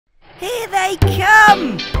Here they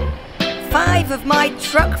come! 5 of my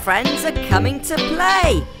truck friends are coming to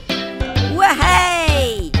play.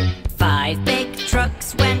 Wahey! 5 big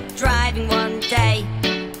trucks went driving one day,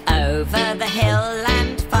 over the hill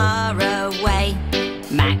and far away.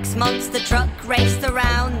 Mac's monster truck raced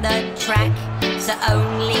around the track, so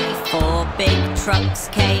only 4 big trucks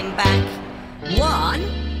came back. 1,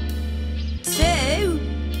 2,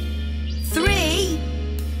 3,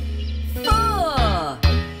 4.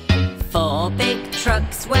 4 big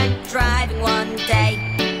trucks went driving one day,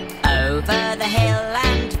 over the hill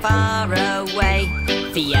and far away.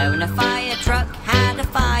 Fiona fire truck had a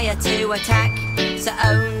fire to attack, so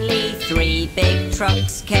only 3 big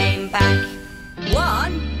trucks came back.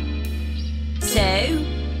 1, 2,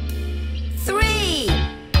 3.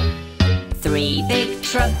 3 big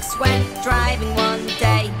trucks went driving one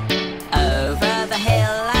day, over the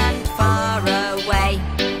hill and far away.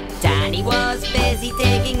 Danny was busy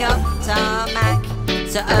digging up tarmac,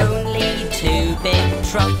 so only 2 big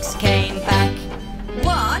trucks came back.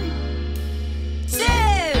 1, 2.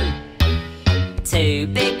 2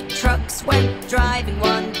 big trucks went driving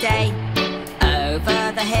one day,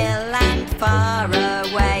 over the hill and far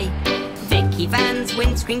away. Vicky Van's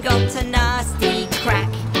windscreen got a nasty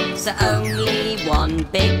crack, so only 1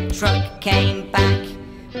 big truck came back.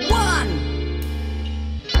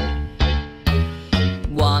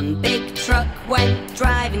 1 big truck went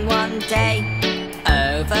driving one day,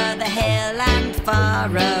 over the hill and far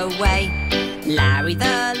away. Larry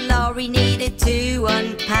the lorry needed to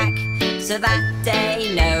unpack, so that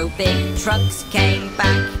day no big trucks came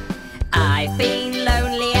back. I've been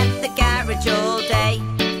lonely at the garage all day,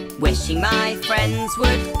 wishing my friends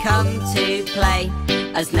would come to play.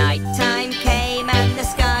 As night time came and the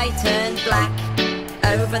sky turned black,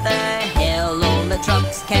 over the hill all the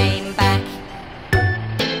trucks came back.